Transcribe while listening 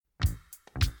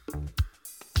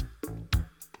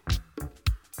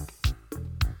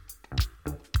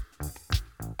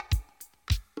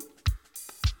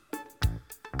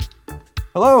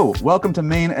Hello, welcome to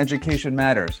Maine Education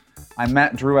Matters. I'm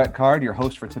Matt Druett-Card, your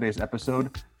host for today's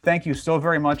episode. Thank you so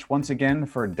very much once again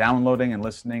for downloading and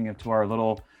listening to our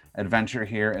little adventure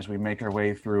here as we make our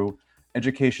way through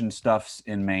education stuffs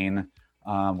in Maine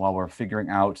while we're figuring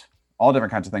out all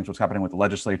different kinds of things, what's happening with the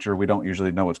legislature. We don't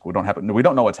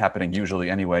know what's happening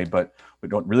usually anyway, but we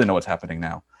don't really know what's happening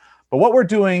now. But what we're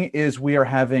doing is we are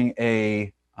having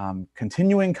a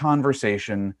continuing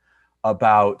conversation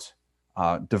about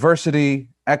diversity,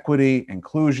 equity,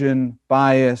 inclusion,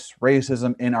 bias,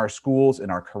 racism in our schools,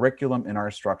 in our curriculum, in our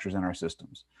structures, in our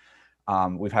systems.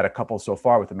 We've had a couple so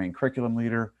far with the Maine Curriculum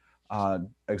Leader,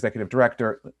 Executive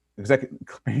Director,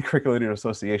 Maine Curriculum Leader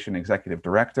Association Executive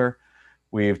Director.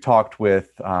 We've talked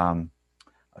with a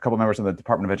couple members of the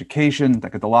Department of Education,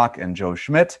 Becca DeLocke and Joe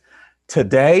Schmidt.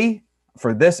 Today,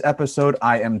 for this episode,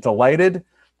 I am delighted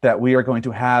that we are going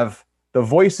to have the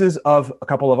voices of a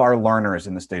couple of our learners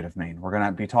in the state of Maine. We're going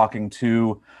to be talking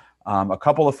to a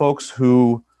couple of folks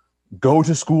who go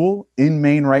to school in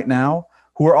Maine right now,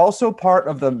 who are also part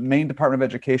of the Maine Department of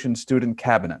Education Student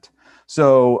Cabinet.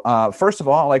 So first of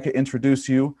all, I'd like to introduce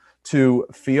you to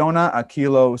Fiona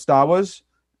Aquilo Stawas,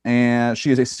 and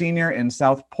she is a senior in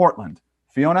South Portland.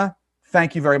 Fiona,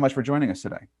 thank you very much for joining us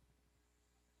today.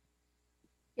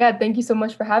 Yeah, thank you so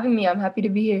much for having me. I'm happy to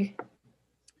be here.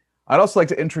 I'd also like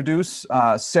to introduce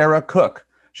Sarah Cook.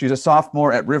 She's a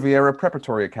sophomore at Riviera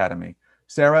Preparatory Academy.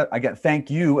 Sarah, again, thank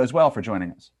you as well for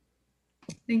joining us.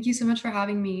 Thank you so much for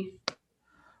having me.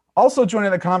 Also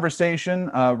joining the conversation,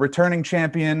 returning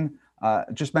champion,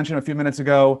 just mentioned a few minutes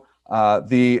ago,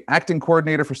 the acting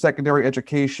coordinator for secondary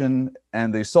education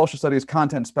and the social studies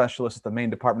content specialist at the Maine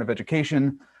Department of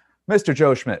Education, Mr.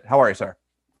 Joe Schmidt. How are you, sir?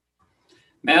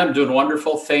 Matt, I'm doing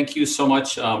wonderful. Thank you so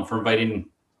much for inviting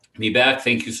me back.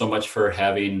 Thank you so much for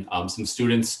having some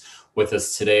students with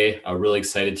us today. Really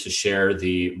excited to share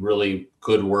the really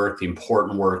good work, the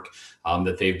important work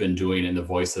that they've been doing and the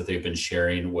voice that they've been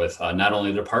sharing with not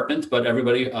only the department, but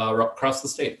everybody across the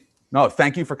state. No,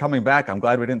 thank you for coming back. I'm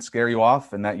glad we didn't scare you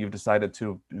off and that you've decided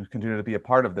to continue to be a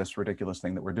part of this ridiculous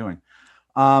thing that we're doing.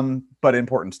 But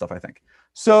important stuff, I think.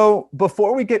 So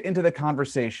before we get into the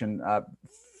conversation,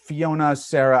 Fiona,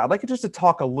 Sarah, I'd like you just to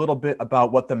talk a little bit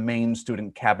about what the Maine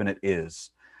Student Cabinet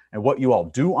is and what you all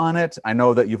do on it. I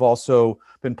know that you've also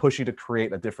been pushing to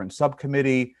create a different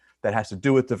subcommittee that has to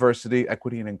do with diversity,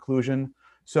 equity, and inclusion.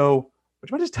 So would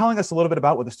you mind just telling us a little bit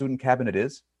about what the Student Cabinet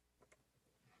is?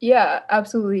 Yeah,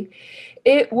 absolutely.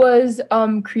 It was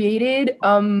created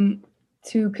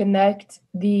to connect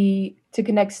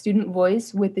student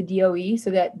voice with the DOE so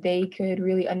that they could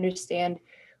really understand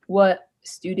what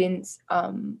students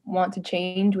want to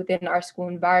change within our school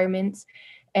environments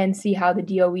and see how the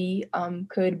DOE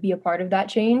could be a part of that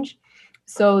change.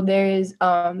 So there is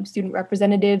student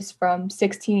representatives from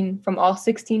all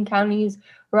 16 counties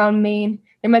around Maine.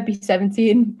 There might be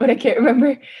 17, but I can't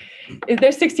remember.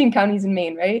 There's 16 counties in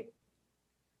Maine, right?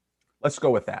 Let's go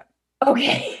with that.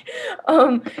 Okay.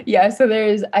 Yeah, so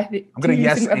there's, I think, I'm going to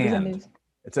yes and.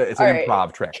 It's an right.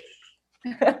 Improv trick.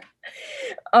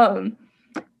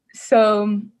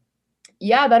 So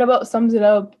yeah, that about sums it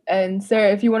up. And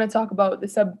Sarah, if you want to talk about the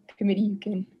subcommittee, you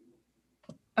can.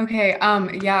 Okay,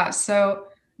 yeah, so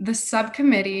the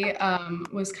subcommittee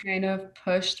was kind of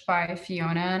pushed by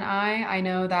Fiona and I. I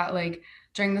know that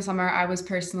during the summer, I was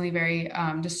personally very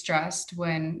distressed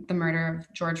when the murder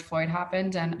of George Floyd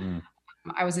happened. And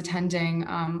I was attending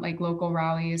local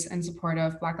rallies in support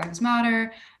of Black Lives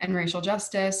Matter and racial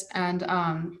justice. And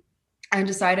I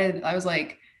decided, I was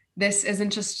like, this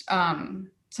isn't just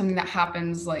something that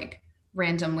happens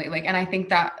randomly. And I think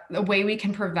that the way we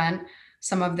can prevent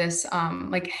some of this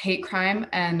hate crime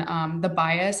and the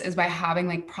bias is by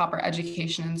having proper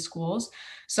education in schools.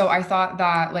 So I thought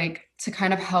that to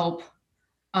kind of help,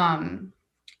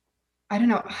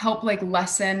 help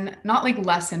lessen, not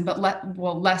lessen, but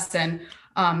lessen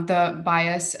the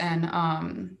bias and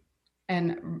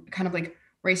kind of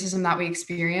racism that we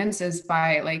experience is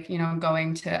by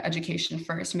going to education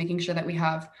first, making sure that we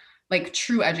have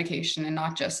true education and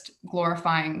not just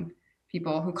glorifying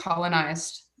people who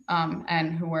colonized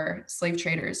and who were slave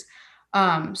traders.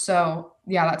 So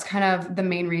yeah, that's kind of the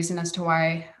main reason as to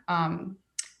why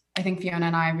I think Fiona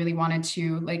and I really wanted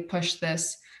to push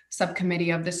this subcommittee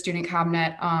of the student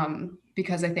cabinet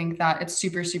because I think that it's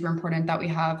super, super important that we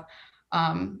have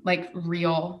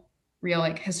real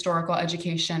historical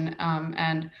education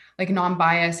and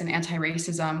non-bias and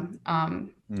anti-racism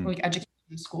education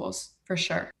in schools for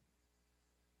sure.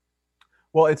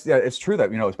 Well, it's true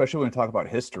that, especially when we talk about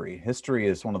history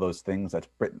is one of those things that's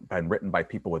been written by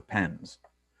people with pens.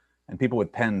 And people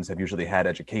with pens have usually had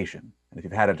education. And if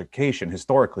you've had education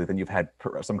historically, then you've had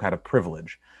some kind of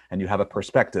privilege and you have a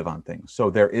perspective on things. So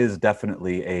there is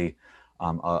definitely a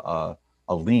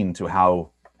lean to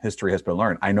how history has been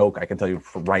learned. I know, I can tell you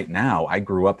for right now, I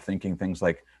grew up thinking things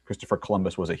like Christopher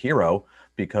Columbus was a hero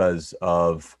because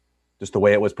of just the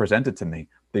way it was presented to me.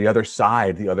 The other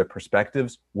side, the other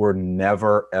perspectives were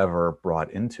never, ever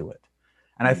brought into it.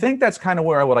 And I think that's kind of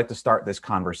where I would like to start this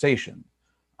conversation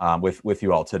with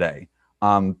you all today.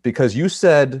 Because you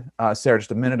said, Sarah,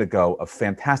 just a minute ago, a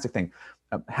fantastic thing,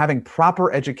 having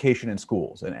proper education in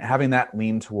schools and having that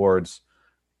lean towards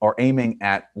or aiming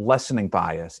at lessening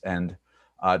bias and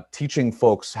teaching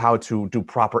folks how to do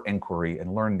proper inquiry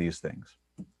and learn these things.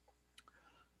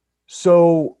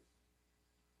 So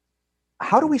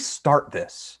how do we start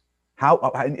this? How,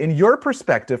 in your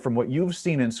perspective, from what you've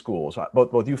seen in schools,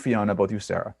 both you, Fiona, both you,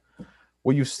 Sarah,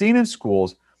 what you've seen in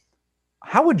schools,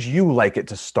 how would you like it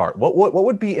to start? What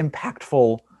would be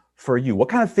impactful for you? What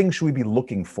kind of things should we be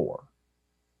looking for?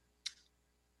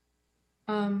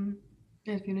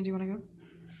 Yeah, Fiona, do you want to go?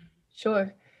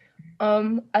 Sure.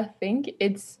 I think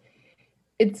it's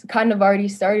kind of already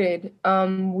started.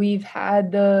 We've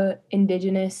had the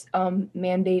Indigenous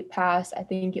mandate pass. I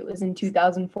think it was in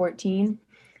 2014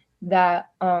 that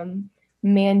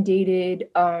mandated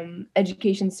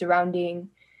education surrounding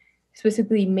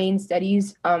specifically Maine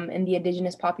studies and the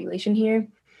Indigenous population here.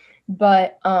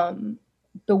 But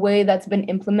the way that's been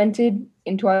implemented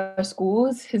into our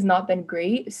schools has not been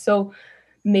great. So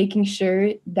making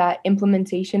sure that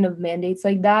implementation of mandates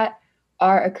like that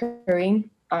are occurring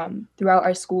throughout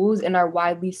our schools and are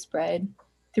widely spread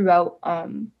throughout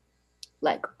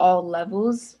like all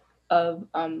levels of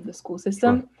the school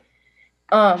system.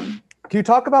 Sure. Can you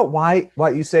talk about why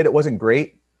you said it wasn't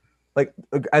great? Like,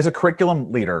 as a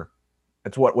curriculum leader,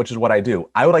 which is what I do.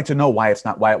 I would like to know why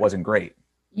it wasn't great.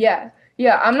 Yeah.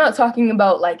 I'm not talking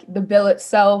about like the bill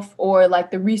itself or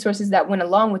like the resources that went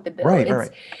along with the bill. Right, it's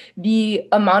right. The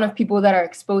amount of people that are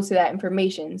exposed to that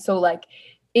information. So like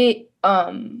it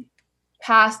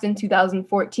passed in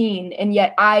 2014, and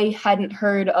yet I hadn't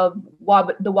heard of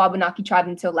the Wabanaki tribe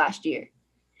until last year.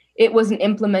 It wasn't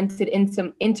integrated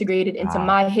into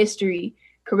my history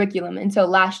curriculum until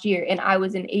last year, and I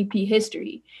was in AP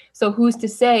history. So who's to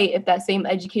say if that same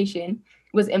education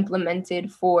was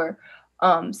implemented for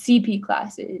CP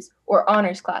classes or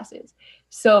honors classes?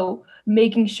 So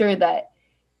making sure that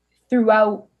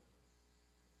throughout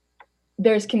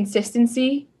there's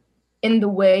consistency in the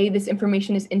way this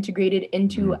information is integrated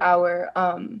into our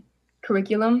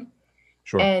curriculum.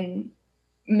 Sure. And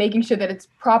making sure that it's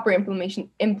proper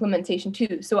implementation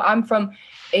too. So I'm from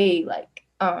a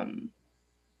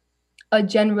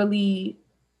generally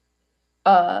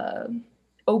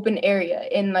open area,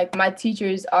 and like my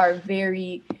teachers are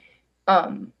very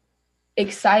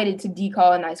excited to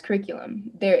decolonize curriculum.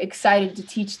 They're excited to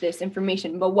teach this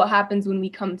information. But what happens when we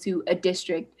come to a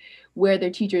district where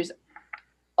their teachers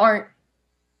aren't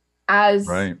as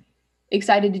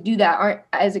excited to do that, aren't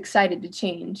as excited to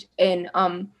change, and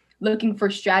looking for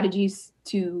strategies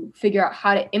to figure out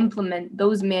how to implement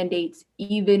those mandates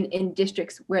even in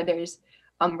districts where there's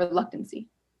reluctancy.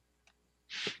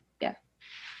 Yeah.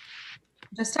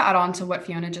 Just to add on to what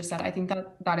Fiona just said, I think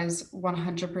that is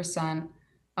 100%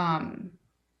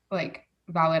 like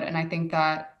valid. And I think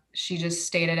that she just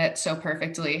stated it so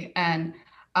perfectly. And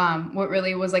what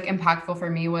really was like impactful for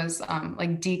me was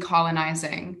like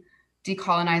decolonizing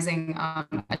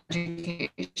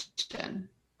education.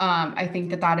 I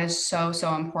think that is so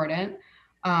important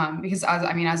because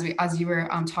as you were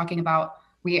talking about,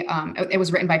 it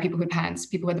was written by people who had pens,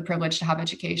 people who had the privilege to have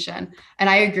education. And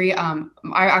I agree. I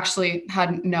actually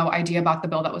had no idea about the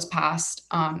bill that was passed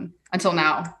until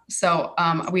now. So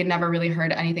we had never really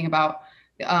heard anything about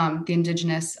the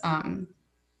Indigenous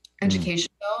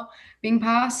education bill being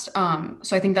passed.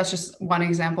 So I think that's just one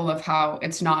example of how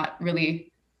it's not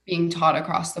really being taught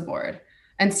across the board.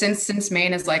 And since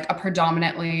Maine is like a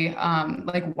predominantly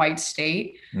like white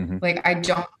state, like I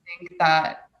don't think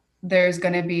that there's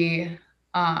going to be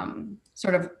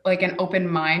sort of like an open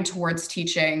mind towards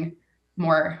teaching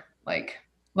more like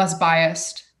less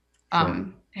biased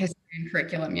history and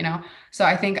curriculum, you know? So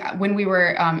I think when we were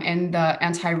in the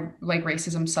anti-like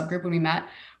racism subgroup, when we met,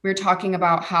 we were talking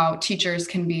about how teachers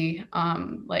can be how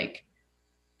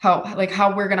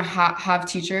we're going to have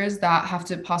teachers that have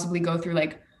to possibly go through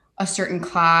like a certain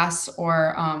class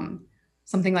or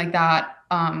something like that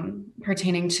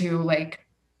pertaining to like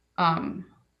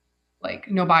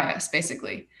no bias,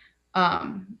 basically.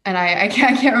 And I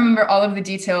can't remember all of the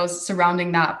details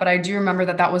surrounding that, but I do remember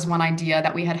that was one idea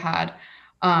that we had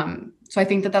So I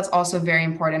think that that's also very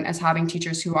important, as having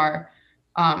teachers who are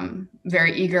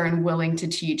very eager and willing to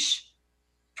teach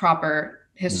proper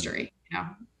history. You know?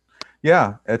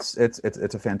 Yeah, it's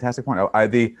a fantastic point.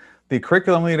 The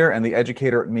curriculum leader and the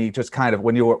educator, me, just kind of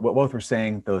when you both were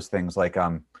saying those things, like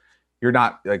you're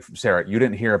not like Sarah, you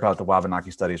didn't hear about the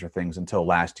Wabanaki studies or things until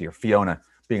last year. Fiona,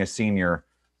 being a senior,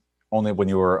 only when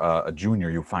you were a junior,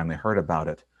 you finally heard about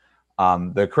it.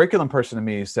 The curriculum person in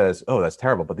me says, "Oh, that's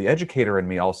terrible," but the educator in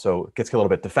me also gets a little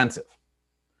bit defensive,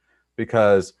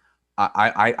 because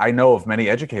I know of many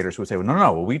educators who would say, well,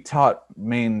 no, we taught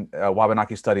Maine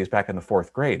Wabanaki studies back in the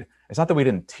 4th grade. It's not that we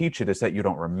didn't teach it, it's that you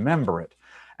don't remember it.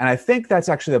 And I think that's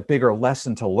actually a bigger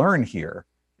lesson to learn here,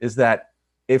 is that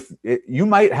you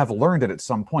might have learned it at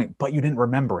some point, but you didn't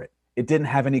remember it. It didn't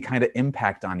have any kind of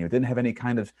impact on you. It didn't have any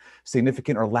kind of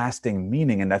significant or lasting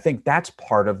meaning. And I think that's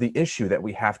part of the issue that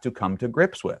we have to come to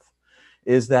grips with,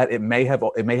 is that it may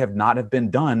have not have been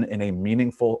done in a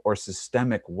meaningful or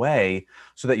systemic way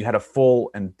so that you had a full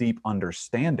and deep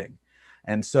understanding.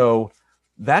 And so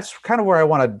that's kind of where I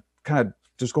want to kind of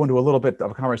just go into a little bit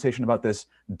of a conversation about this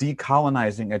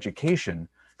decolonizing education,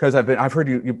 because I've heard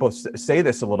you both say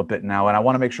this a little bit now, and I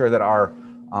want to make sure that our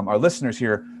listeners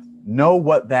here know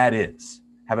what that is,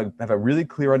 have a really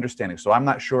clear understanding. So I'm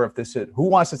not sure if this is, who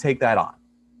wants to take that on?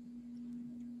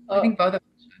 I think both of us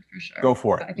should, for sure. Go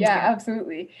for it. Yeah,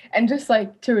 absolutely. And just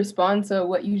like to respond to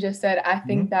what you just said, I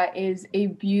think that is a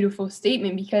beautiful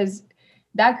statement, because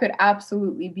that could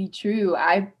absolutely be true.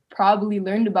 I probably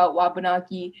learned about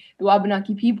the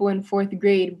Wabanaki people in 4th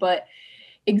grade, but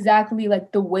exactly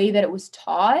like the way that it was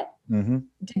taught did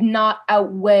not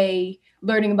outweigh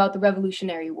learning about the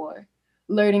Revolutionary War,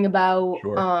 learning about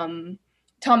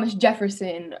Thomas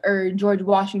Jefferson or George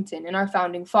Washington and our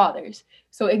founding fathers.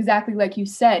 So exactly like you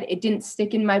said, it didn't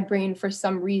stick in my brain for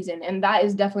some reason. And that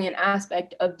is definitely an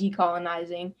aspect of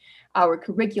decolonizing our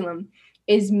curriculum,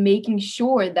 is making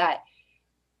sure that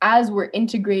as we're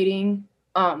integrating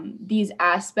these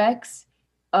aspects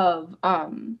of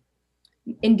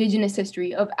Indigenous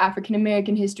history, of African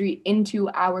American history into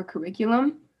our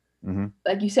curriculum,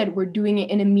 like you said, we're doing it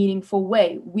in a meaningful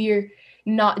way. We're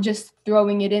not just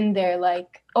throwing it in there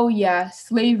like, oh yeah,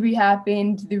 slavery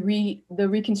happened, the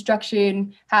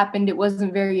Reconstruction happened, it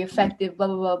wasn't very effective, blah,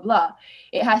 blah, blah, blah.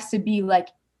 It has to be like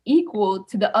equal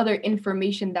to the other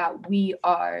information that we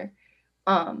are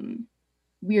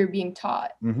being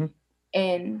taught.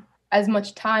 And as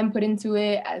much time put into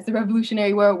it as the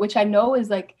Revolutionary War, which I know is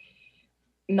like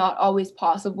not always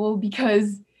possible,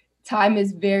 because time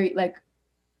is very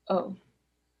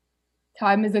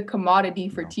time is a commodity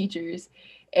for teachers,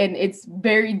 and it's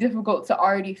very difficult to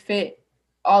already fit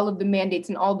all of the mandates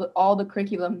and all the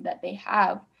curriculum that they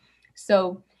have.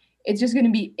 So it's just going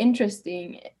to be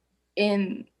interesting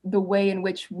in the way in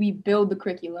which we build the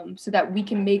curriculum so that we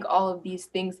can make all of these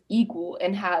things equal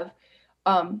and have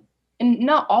and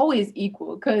not always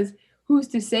equal, because who's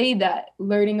to say that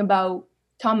learning about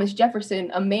Thomas Jefferson,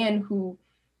 a man who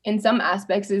in some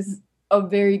aspects is a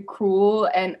very cruel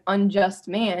and unjust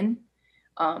man,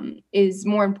 is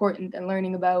more important than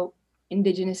learning about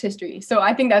Indigenous history. So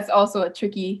I think that's also a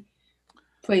tricky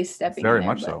place stepping in there. Very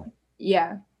much so.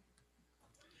 Yeah.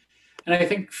 And I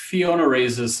think Fiona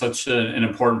raises such an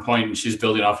important point, and she's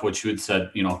building off what you had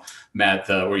said, Matt,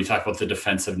 where you talk about the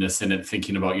defensiveness in it,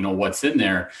 thinking about, what's in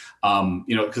there,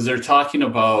 because they're talking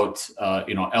about,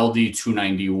 LD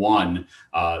 291,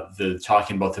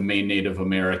 talking about the Maine Native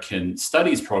American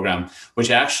Studies program, which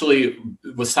actually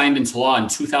was signed into law in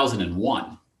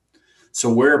 2001.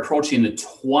 So we're approaching the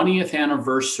 20th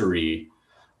anniversary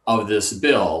of this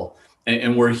bill.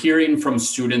 And we're hearing from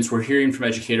students, we're hearing from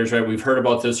educators, right? We've heard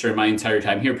about this during my entire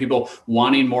time here, people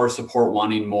wanting more support,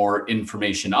 wanting more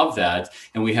information of that.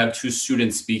 And we have 2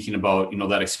 students speaking about,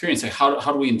 that experience. Like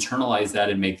how do we internalize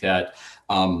that and make that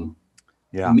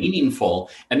meaningful?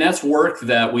 And that's work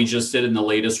that we just did in the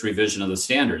latest revision of the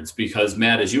standards, because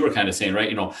Matt, as you were kind of saying,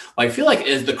 right, I feel like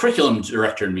as the curriculum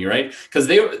director in me, right? Because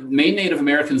Maine Native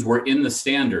Americans were in the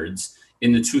standards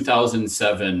in the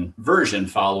 2007 version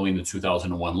following the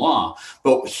 2001 law.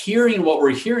 But hearing what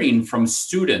we're hearing from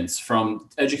students, from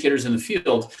educators in the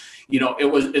field,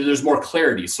 there's more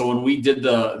clarity. So when we did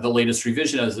the latest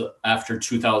revision after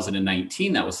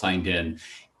 2019 that was signed in,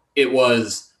 it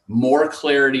was more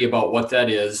clarity about what that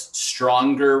is,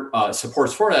 stronger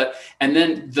supports for that. And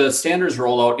then the standards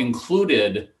rollout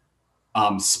included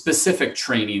specific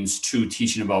trainings to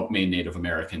teaching about Maine Native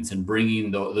Americans and bringing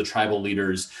the tribal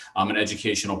leaders and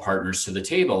educational partners to the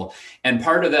table. And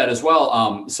part of that as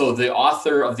well, so the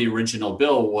author of the original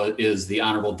bill is the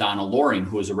Honorable Donna Loring,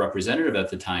 who was a representative at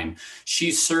the time.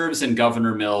 She serves in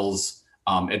Governor Mills'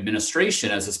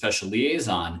 administration as a special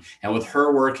liaison. And with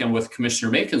her work and with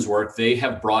Commissioner Macon's work, they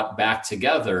have brought back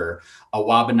together a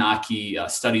Wabanaki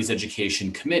Studies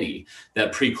Education Committee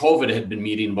that pre-COVID had been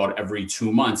meeting about every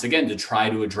 2 months, again, to try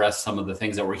to address some of the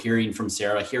things that we're hearing from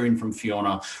Sarah, hearing from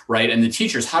Fiona, right? And the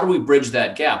teachers, how do we bridge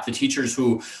that gap? The teachers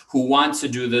who want to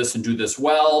do this and do this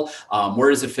well, where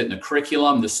does it fit in the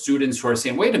curriculum? The students who are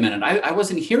saying, wait a minute, I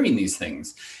wasn't hearing these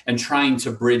things, and trying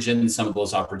to bridge in some of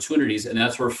those opportunities. And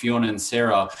that's where Fiona and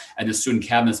Sarah and the student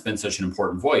cabinet's been such an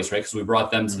important voice, right? Because we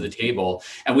brought them to the table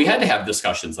and we had to have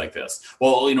discussions like this.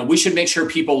 Well, we should make sure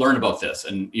people learn about this.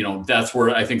 And, that's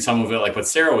where I think some of it, like what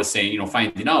Sarah was saying,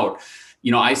 finding out,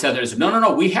 I said,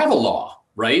 no, we have a law,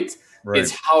 right? Right.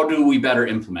 It's how do we better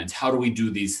implement? How do we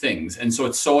do these things? And so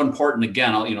it's so important,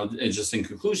 again, just in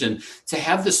conclusion, to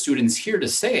have the students here to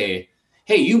say,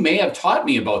 hey, you may have taught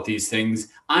me about these things.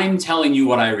 I'm telling you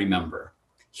what I remember.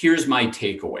 Here's my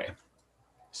takeaway.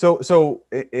 So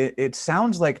it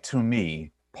sounds like to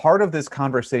me, part of this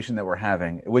conversation that we're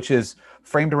having, which is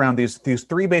framed around these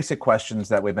three basic questions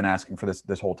that we've been asking for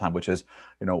this whole time, which is,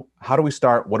 how do we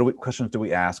start? What questions do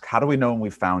we ask? How do we know when we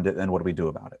found it? And what do we do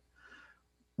about it?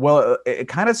 Well, it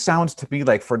kind of sounds to me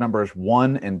like for numbers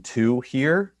 1 and 2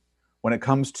 here, when it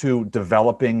comes to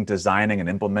developing, designing, and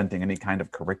implementing any kind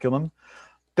of curriculum,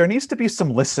 there needs to be some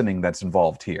listening that's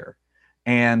involved here.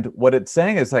 And what it's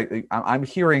saying is, like, I'm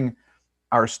hearing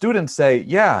our students say,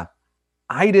 yeah,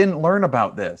 I didn't learn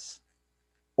about this.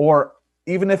 Or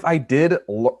even if I did,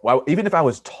 even if I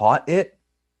was taught it,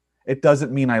 it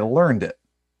doesn't mean I learned it.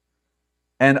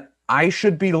 And I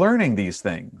should be learning these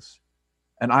things.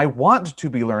 And I want to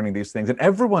be learning these things. And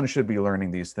everyone should be learning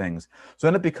these things. So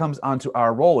then it becomes onto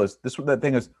our role.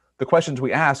 The questions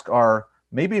we ask are,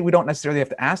 maybe we don't necessarily have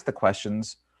to ask the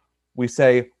questions. We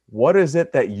say, what is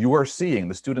it that you are seeing,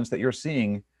 the students that you're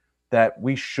seeing, that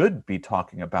we should be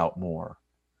talking about more?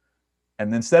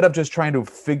 And instead of just trying to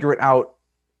figure it out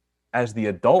as the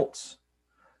adults,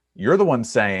 you're the one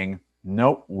saying,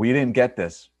 nope, we didn't get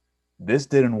this. This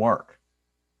didn't work.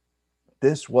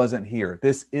 This wasn't here.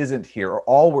 This isn't here. Or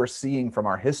all we're seeing from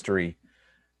our history,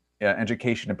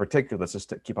 education in particular, let's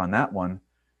just keep on that one,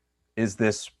 is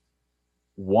this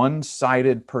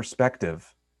one-sided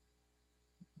perspective.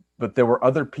 But there were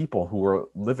other people who were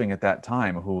living at that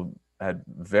time who had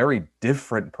very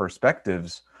different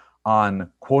perspectives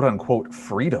on quote unquote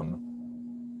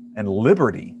freedom and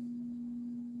liberty.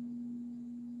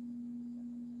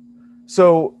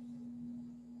 So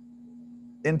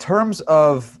in terms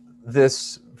of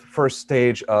this first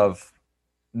stage of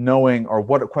knowing, or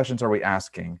what questions are we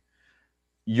asking,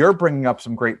 you're bringing up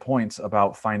some great points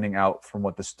about finding out from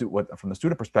from the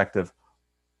student perspective,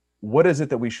 what is it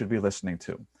that we should be listening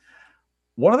to?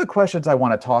 One of the questions I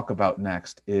want to talk about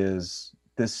next is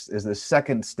the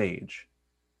second stage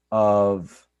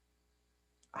of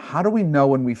how do we know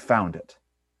when we found it?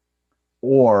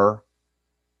 Or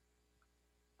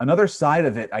another side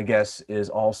of it, I guess, is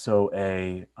also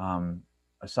a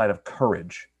side of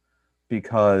courage,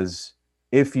 because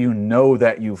if you know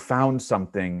that you found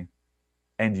something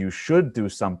and you should do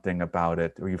something about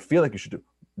it, or you feel like you should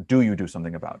do you do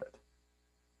something about it?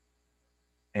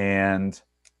 And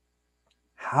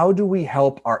how do we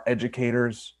help our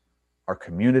educators, our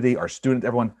community, our students,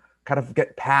 everyone kind of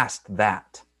get past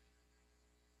that?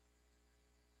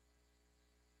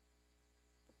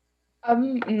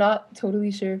 I'm not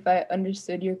totally sure if I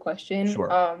understood your question. Sure,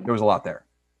 there was a lot there.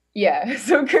 Yeah,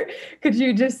 so could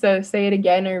you just say it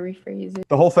again or rephrase it?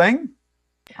 The whole thing?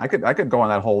 I could go on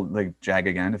that whole jag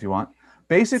again if you want.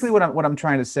 Basically, what I'm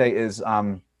trying to say is,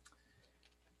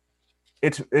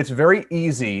 it's very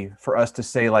easy for us to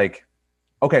say, like,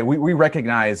 okay, we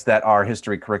recognize that our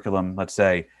history curriculum, let's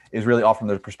say, is really all from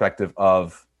the perspective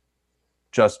of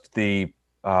just the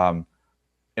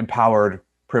empowered,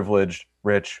 privileged,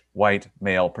 rich, white,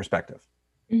 male perspective.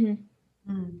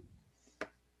 Mm-hmm. Mm.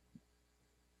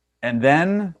 And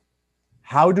then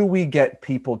how do we get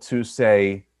people to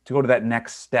go to that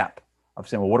next step of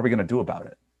saying, well, what are we going to do about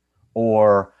it?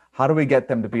 Or how do we get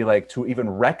them to be like, to even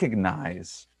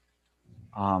recognize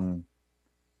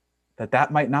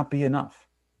that might not be enough?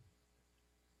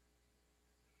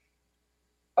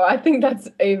 Oh, I think that's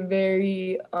a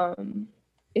very,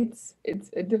 it's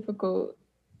a difficult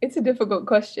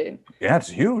question. Yeah, it's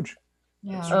huge.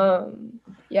 Yeah. Sarah,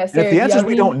 if the answer is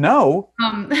we don't know,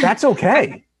 that's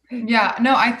okay. Yeah,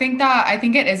 no, I think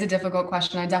it is a difficult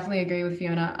question. I definitely agree with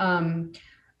Fiona.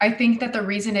 I think that the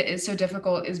reason it is so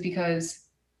difficult is because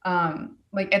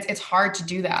it's hard to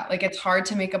do that. Like, it's hard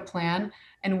to make a plan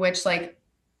in which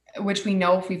we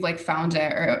know if we've found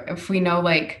it, or if we know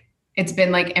it's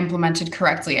been implemented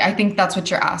correctly. I think that's what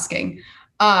you're asking.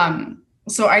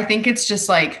 So I think it's just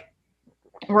like,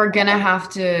 we're gonna have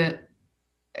to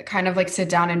kind of like sit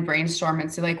down and brainstorm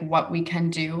and see like what we can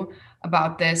do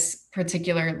about this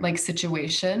particular like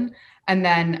situation, and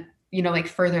then like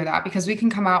further that, because we can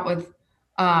come out with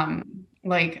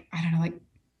like, I don't know, like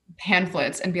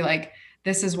pamphlets and be like,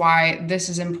 this is why this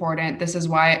is important, this is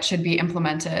why it should be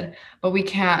implemented, but we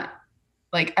can't,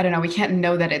 like, I don't know, we can't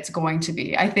know that it's going to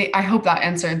be. I hope that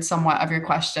answered somewhat of your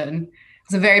question.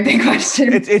 It's a very big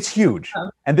question. It's huge.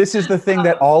 And this is the thing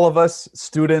that all of us,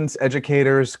 students,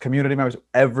 educators, community members,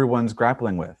 everyone's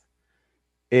grappling with.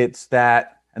 It's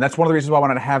that, and that's one of the reasons why I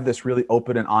wanted to have this really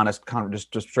open and honest,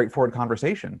 just straightforward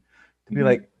conversation, to be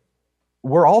like,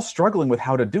 we're all struggling with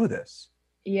how to do this.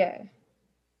 Yeah.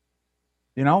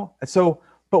 So,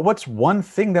 but what's one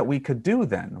thing that we could do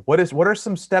then? What are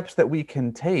some steps that we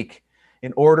can take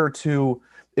in order to,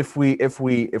 if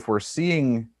we're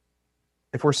seeing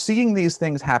these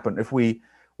things happen, if we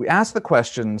ask the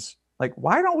questions like,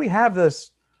 why don't we have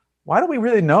this? Why don't we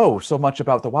really know so much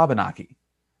about the Wabanaki?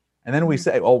 And then we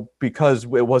say, oh, because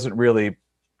it wasn't really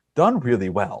done really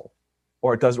well,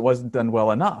 or it wasn't done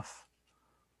well enough.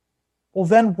 Well,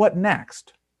 then what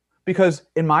next? Because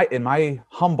in my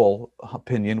humble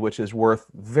opinion, which is worth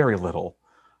very little,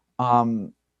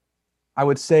 I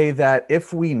would say that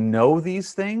if we know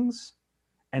these things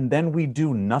and then we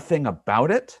do nothing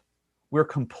about it, we're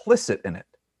complicit in it.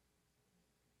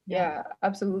 Yeah,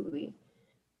 absolutely.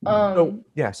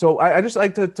 So I just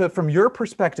like to from your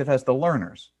perspective as the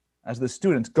learners, as the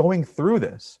students going through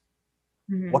this,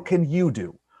 what can you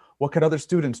do? What can other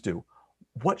students do?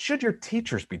 What should your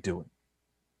teachers be doing?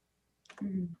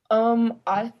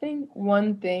 I think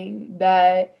one thing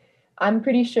that I'm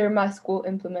pretty sure my school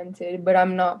implemented, but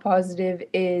I'm not positive,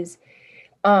 is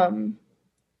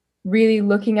really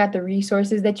looking at the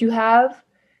resources that you have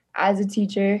as a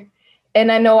teacher.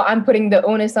 And I know I'm putting the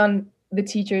onus on the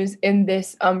teachers in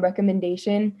this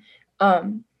recommendation.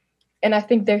 And I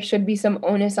think there should be some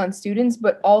onus on students,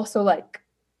 but also like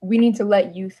we need to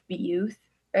let youth be youth,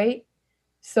 right?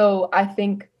 So I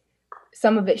think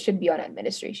some of it should be on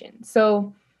administration.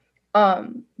 So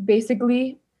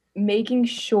basically making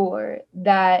sure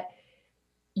that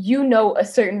a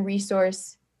certain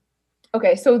resource.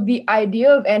 Okay, so the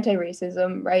idea of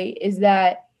anti-racism, right, is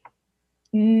that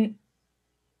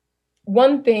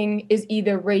one thing is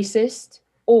either racist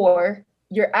or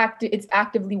it's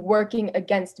actively working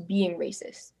against being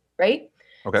racist, right?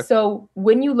 Okay. So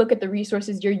when you look at the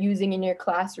resources you're using in your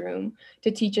classroom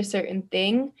to teach a certain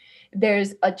thing,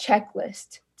 there's a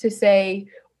checklist to say,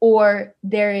 or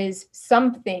there is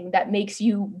something that makes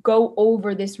you go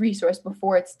over this resource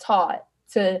before it's taught,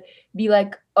 to be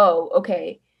like, oh,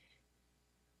 okay,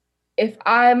 if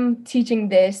I'm teaching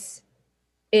this,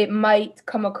 it might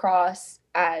come across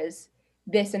as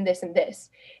this and this and this,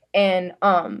 and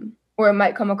or it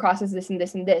might come across as this and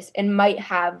this and this, and might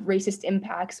have racist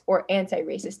impacts or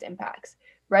anti-racist impacts,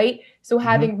 right? So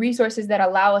having resources that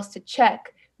allow us to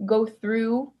go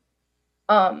through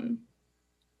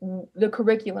the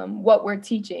curriculum, what we're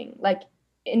teaching, like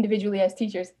individually as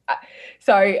teachers.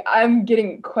 Sorry, I'm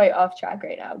getting quite off track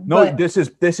right now. No, this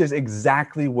is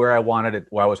exactly where I wanted it,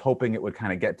 where I was hoping it would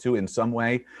kind of get to in some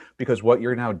way, because what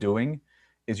you're now doing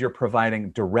is you're providing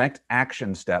direct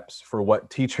action steps for what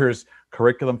teachers,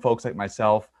 curriculum folks like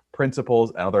myself,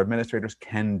 principals, and other administrators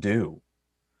can do.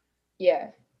 Yeah.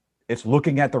 It's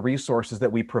looking at the resources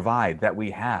that we provide, that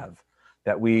we have,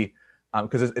 that we,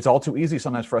 because it's all too easy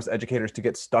sometimes for us educators to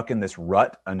get stuck in this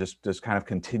rut and just kind of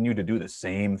continue to do the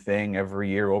same thing every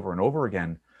year over and over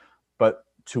again. But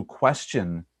to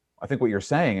question, I think what you're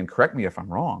saying, and correct me if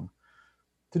I'm wrong,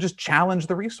 to just challenge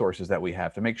the resources that we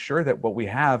have, to make sure that what we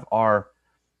have are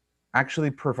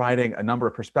actually providing a number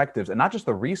of perspectives, and not just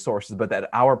the resources, but that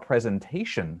our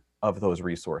presentation of those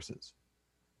resources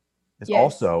is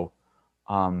also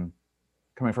coming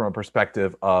from a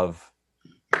perspective of,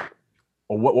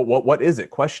 well, what is it?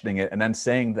 Questioning it, and then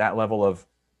saying that level of,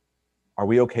 are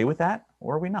we okay with that,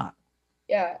 or are we not?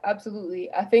 Yeah, absolutely.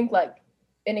 I think like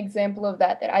an example of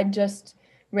that I just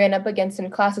ran up against in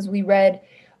classes, we read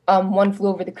One Flew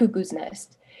Over the Cuckoo's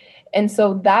Nest. And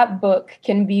so that book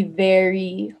can be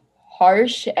very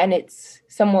harsh, and it's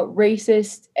somewhat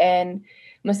racist and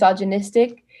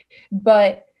misogynistic,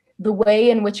 but the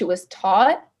way in which it was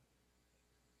taught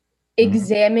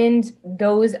examined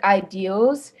those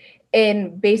ideals,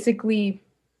 and basically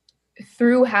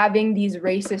through having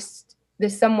this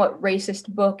somewhat racist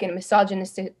book and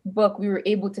misogynistic book, we were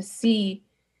able to see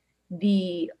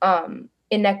the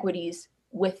inequities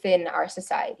within our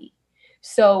society.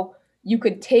 So you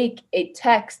could take a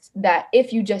text that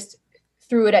if you just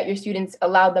threw it at your students,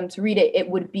 allowed them to read it, it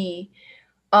would be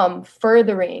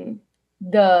furthering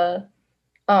the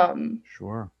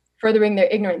Sure. furthering their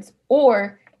ignorance,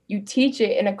 or you teach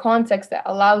it in a context that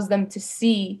allows them to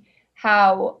see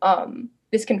how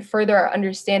this can further our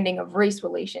understanding of race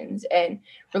relations and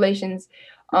relations.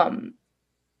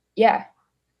 Yeah.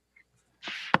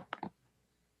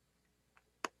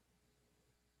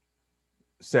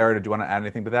 Sarah, did you want to add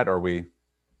anything to that, or are we?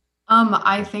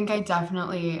 I think I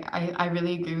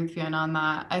really agree with Fiona on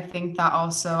that. I think that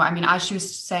also, I mean, as she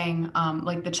was saying,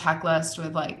 like the checklist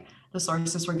with like the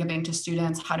sources we're giving to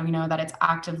students, how do we know that it's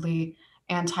actively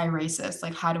anti-racist?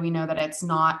 Like, how do we know that it's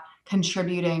not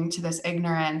contributing to this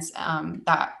ignorance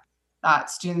that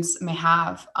students may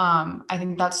have? I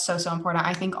think that's so important.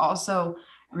 I think also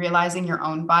realizing your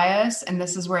own bias, and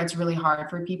this is where it's really hard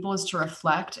for people, is to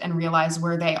reflect and realize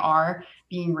where they are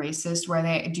being racist, where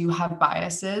they do have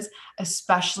biases,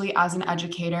 especially as an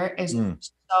educator, is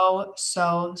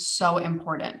so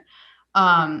important.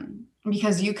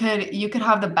 Because you could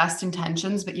have the best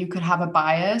intentions, but you could have a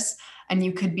bias, and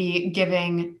you could be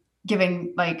giving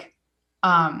like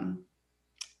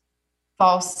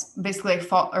false, basically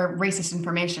false or racist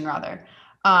information rather.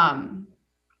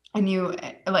 And you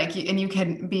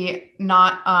can be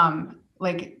not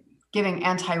like giving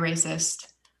anti-racist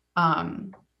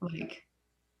like,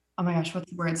 oh my gosh, what's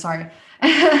the word? Sorry.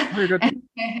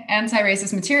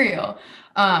 Anti-racist material.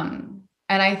 And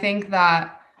I think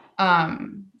that,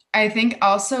 I think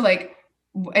also like,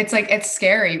 it's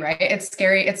scary, right? It's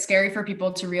scary for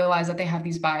people to realize that they have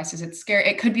these biases. It's scary.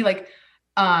 It could be like,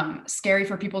 scary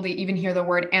for people to even hear the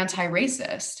word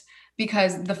anti-racist,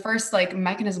 because the first like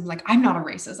mechanism is like, I'm not a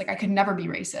racist, like I could never be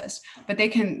racist. But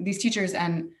these teachers,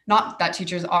 and not that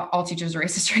all teachers are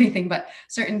racist or anything, but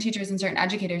certain teachers and certain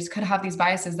educators could have these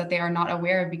biases that they are not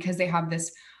aware of because they have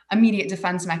this immediate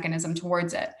defense mechanism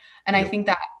towards it. And I think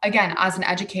that, again, as an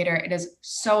educator, it is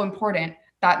so important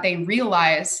that they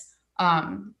realize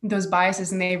those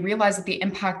biases, and they realize that the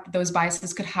impact those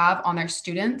biases could have on their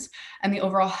students and the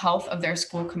overall health of their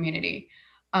school community.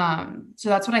 So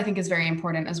that's what I think is very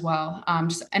important as well.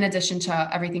 Just in addition to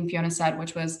everything Fiona said,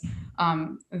 which was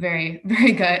very,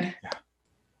 very good. Yeah.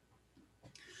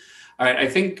 All right, I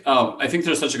think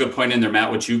there's such a good point in there,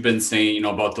 Matt, what you've been saying,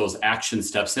 about those action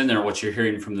steps in there, what you're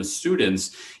hearing from the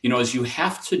students, is you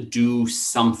have to do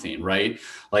something, right?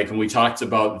 Like when we talked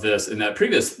about this in the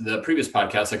previous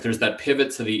podcast, like there's that pivot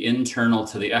to the internal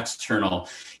to the external,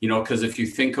 because if you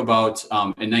think about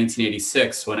in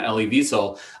 1986, when Elie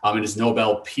Wiesel, in his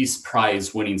Nobel Peace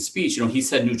Prize winning speech, he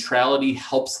said neutrality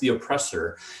helps the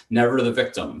oppressor, never the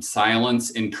victim.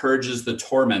 Silence encourages the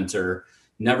tormentor,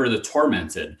 never the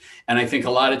tormented. And I think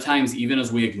a lot of times, even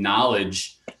as we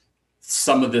acknowledge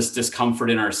some of this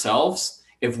discomfort in ourselves,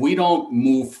 if we don't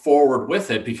move forward with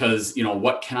it because,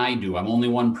 what can I do? I'm only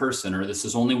one person, or this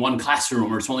is only one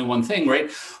classroom, or it's only one thing,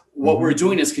 right? What we're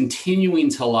doing is continuing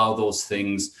to allow those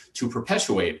things to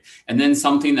perpetuate. And then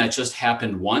something that just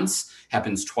happened once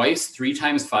happens twice, 3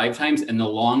 times, 5 times. And the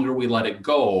longer we let it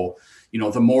go,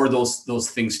 the more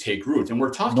those things take root. And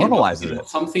we're talking about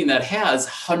something that has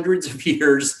hundreds of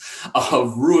years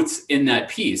of roots in that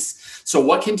piece. So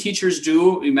what can teachers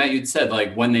do? Matt, you'd said,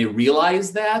 like, when they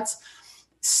realize that,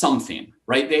 something,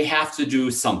 right? They have to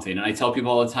do something. And I tell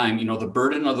people all the time, the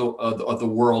burden of the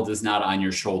world is not on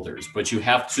your shoulders, but you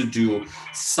have to do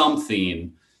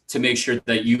something to make sure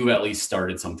that you at least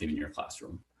started something in your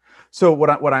classroom. So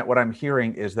what I'm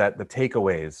hearing is that the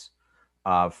takeaways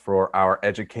for our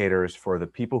educators, for the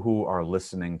people who are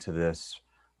listening to this,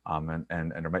 and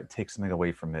might take something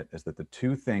away from it, is that the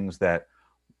two things that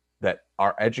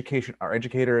our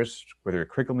educators, whether you're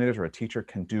curriculum leaders or a teacher,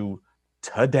 can do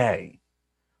today,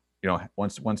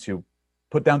 once you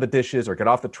put down the dishes or get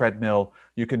off the treadmill,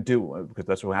 you can do, because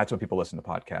that's when people listen to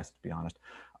podcasts, to be honest,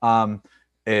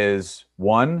 is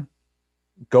one,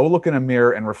 go look in a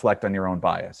mirror and reflect on your own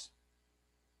bias.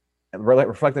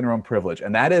 Reflect on your own privilege.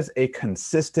 And that is a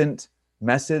consistent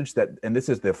message and this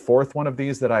is the 4th one of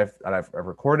these that I've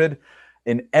recorded.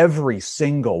 In every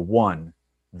single one,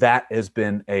 that has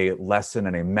been a lesson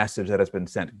and a message that has been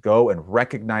sent. Go and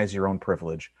recognize your own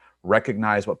privilege,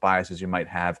 recognize what biases you might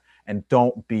have, and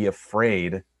don't be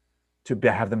afraid to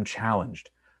have them challenged.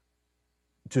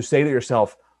 To say to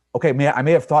yourself, okay, I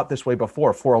may have thought this way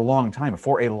before for a long time,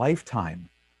 for a lifetime,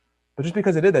 but just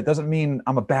because I did that doesn't mean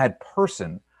I'm a bad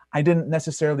person. I didn't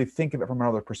necessarily think of it from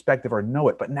another perspective or know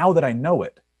it, but now that I know,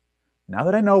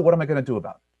 what am I going to do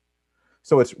about it?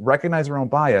 So it's recognize our own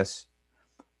bias,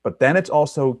 but then it's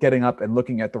also getting up and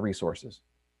looking at the resources,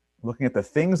 looking at the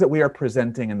things that we are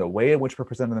presenting and the way in which we're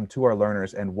presenting them to our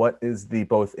learners, and what is the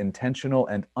both intentional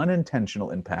and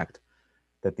unintentional impact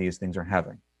that these things are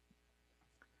having.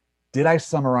 Did I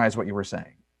summarize what you were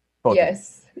saying? Both of you?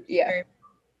 Yes. Yeah.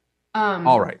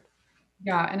 All right.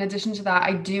 Yeah. In addition to that,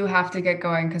 I do have to get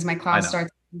going because my class know.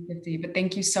 starts at 50. But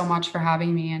thank you so much for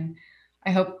having me, and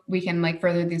I hope we can like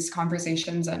further these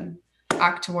conversations and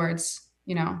act towards,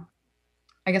 you know,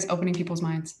 I guess opening people's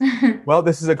minds. Well,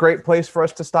 this is a great place for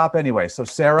us to stop anyway. So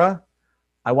Sarah,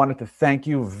 I wanted to thank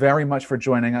you very much for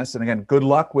joining us. And again, good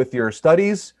luck with your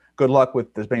studies. Good luck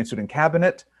with the Bain Student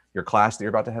Cabinet, your class that you're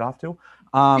about to head off to.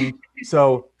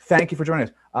 So thank you for joining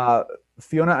us.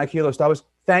 Fiona Aikielo Stavas,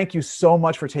 thank you so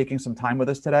much for taking some time with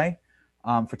us today,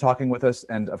 for talking with us.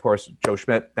 And of course, Joe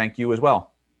Schmidt, thank you as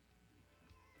well.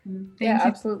 Thank Yeah, you.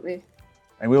 absolutely.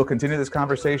 And we will continue this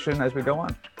conversation as we go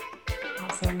on.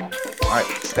 Awesome. All right.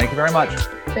 Thank you very much.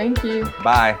 Thank you.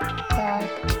 Bye.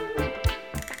 Bye.